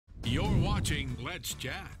You're watching Let's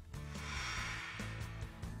Chat.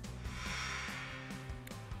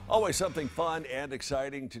 Always something fun and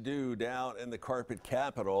exciting to do down in the carpet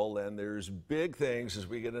capital, and there's big things as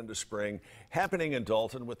we get into spring happening in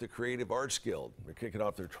Dalton with the Creative Arts Guild. They're kicking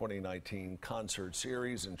off their 2019 concert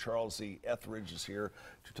series, and Charles Z. Etheridge is here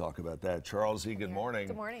to talk about that. Charles Z., good morning.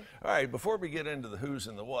 Good morning. All right, before we get into the who's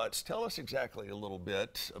and the what's, tell us exactly a little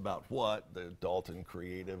bit about what the Dalton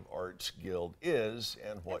Creative Arts Guild is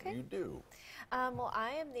and what you do. Well,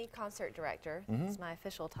 I am the concert director. It's my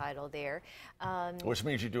official title there. Which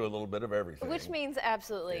means you do a little bit of everything. Which means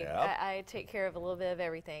absolutely. Yep. I take care of a little bit of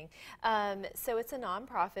everything. So it's a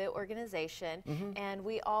nonprofit organization, and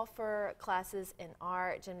we offer classes in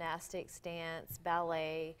art, gymnastics, dance,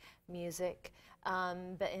 ballet, music.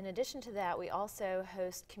 But in addition to that, we also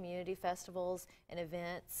host community festivals and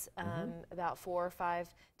events about 4 or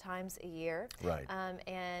 5 times a year. Right.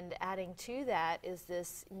 And adding to that is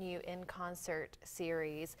this new in-concert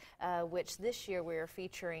series, which this year we are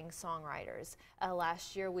featuring songwriters.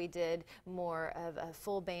 Last year we did more of a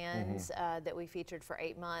full bands that we featured for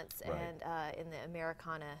 8 months and in the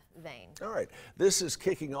Americana vein. All right. This is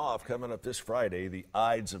kicking off coming up this Friday, the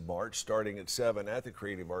Ides of March, starting at 7 at the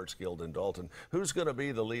Creative Arts Guild in Dalton. Who's going to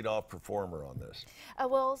be the lead-off performer on this?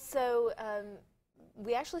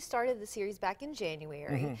 We actually started the series back in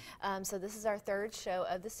January, so this is our 3rd show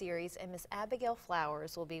of the series, and Miss Abigail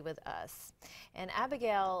Flowers will be with us. And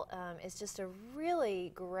Abigail is just a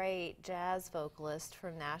really great jazz vocalist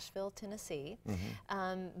from Nashville, Tennessee,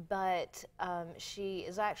 but she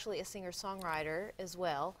is actually a singer-songwriter as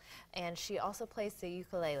well, and she also plays the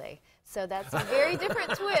ukulele. So that's a very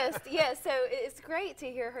different twist. Yeah, so it's great to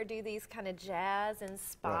hear her do these kind of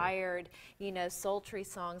jazz-inspired, you know, sultry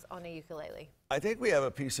songs on a ukulele. I think we have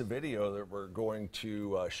a piece of video that we're going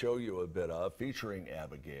to show you a bit of featuring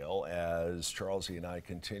Abigail as Charles and I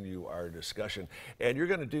continue our discussion. And you're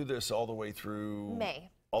going to do this all the way through May.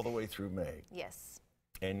 All the way through May. Yes.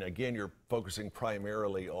 And again, you're focusing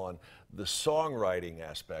primarily on the songwriting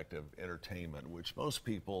aspect of entertainment, which most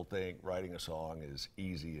people think writing a song is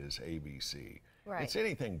easy as ABC. Right. It's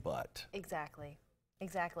anything but. Exactly.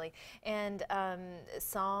 Exactly. And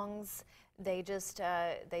songs, they just,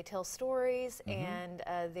 they tell stories, and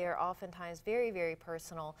they're oftentimes very, very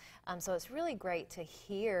personal. So it's really great to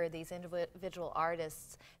hear these individual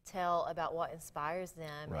artists tell about what inspires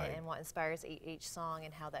them and what inspires each song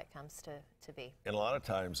and how that comes to be. And a lot of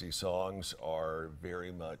times these songs are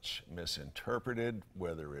very much misinterpreted,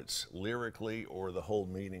 whether it's lyrically or the whole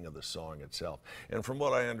meaning of the song itself. And from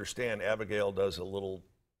what I understand, Abigail does a little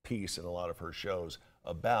piece in a lot of her shows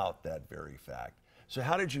about that very fact. So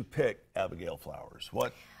how did you pick Abigail Flowers?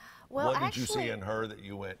 What did you see in her that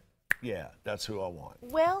you went, yeah, that's who I want?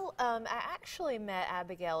 Well, I actually met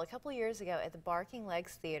Abigail a couple of years ago at the Barking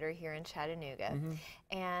Legs Theater here in Chattanooga,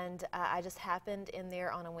 and I just happened in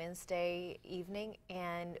there on a Wednesday evening,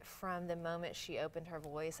 and from the moment she opened her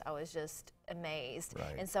voice, I was just amazed.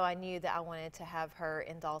 Right. And so I knew that I wanted to have her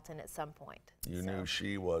in Dalton at some point. You knew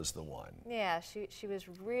she was the one. Yeah, she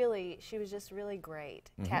was just really great,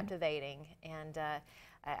 captivating, and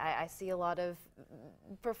I see a lot of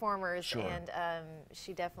performers, and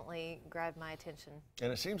she definitely grabbed my attention.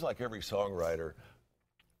 And it seems like every songwriter,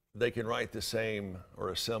 they can write the same or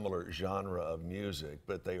a similar genre of music,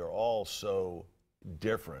 but they are all so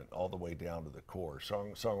different all the way down to the core.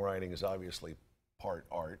 Songwriting is obviously part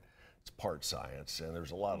art. It's part science, and there's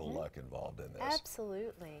a lot of luck involved in this.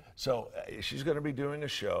 Absolutely. So she's going to be doing a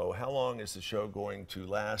show. How long is the show going to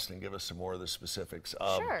last? And give us some more of the specifics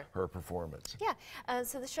of her performance. Yeah,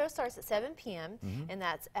 so the show starts at 7 p.m., and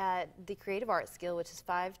that's at the Creative Arts Guild, which is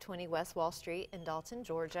 520 West Wall Street in Dalton,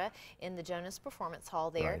 Georgia, in the Jonas Performance Hall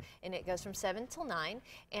there. And it goes from 7 till 9.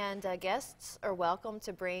 And guests are welcome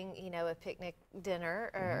to bring, you know, a picnic dinner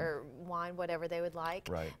or wine, whatever they would like.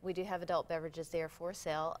 We do have adult beverages there for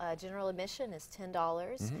sale. General admission is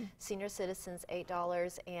 $10, senior citizens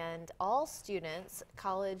 $8, and all students,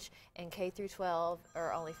 college and K through 12,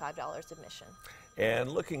 are only $5 admission. And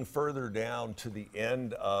looking further down to the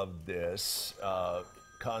end of this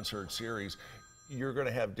concert series, you're going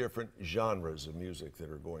to have different genres of music that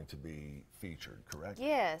are going to be featured, correct?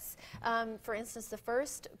 Yes. For instance, the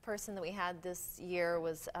first person that we had this year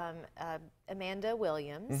was Amanda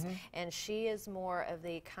Williams, and she is more of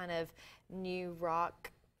the kind of new rock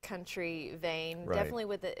country vein, Right. definitely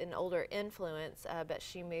with an older influence, but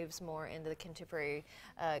she moves more into the contemporary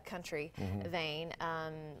country vein.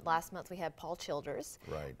 Last month we had Paul Childers,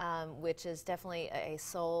 Right. which is definitely a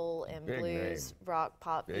soul and Big blues, name. rock,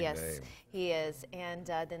 pop. Big Yes, name. he is. And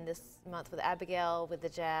then this month with Abigail, with the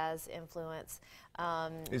jazz influence.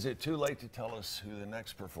 Is it too late to tell us who the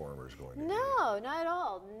next performer is going to be? No, not at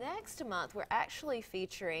all. Next month, we're actually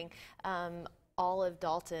featuring all of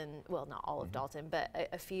Dalton, well, not all of Dalton, but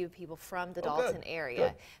a few people from the Dalton good, area.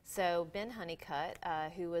 good. So Ben Honeycutt,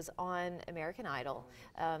 who was on American Idol,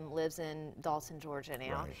 lives in Dalton, Georgia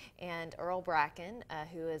now. Right. And Earl Bracken,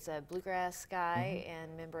 who is a bluegrass guy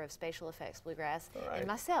and member of Spatial Effects Bluegrass. All right. And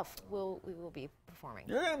myself, we will be performing.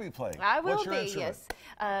 You're going to be playing. I will What's your be, instrument? yes.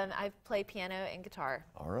 I play piano and guitar.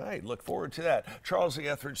 All right, look forward to that. Charles E.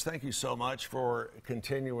 Etheridge, thank you so much for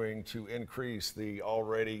continuing to increase the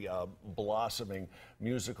already blossoming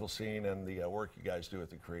musical scene, and the work you guys do at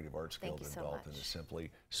the Creative Arts Thank Guild you in so Dalton much. is simply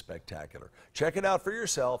spectacular. Check it out for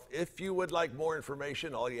yourself. If you would like more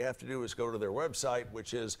information, all you have to do is go to their website,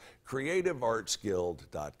 which is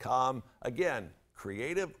creativeartsguild.com. Again,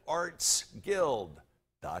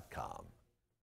 creativeartsguild.com.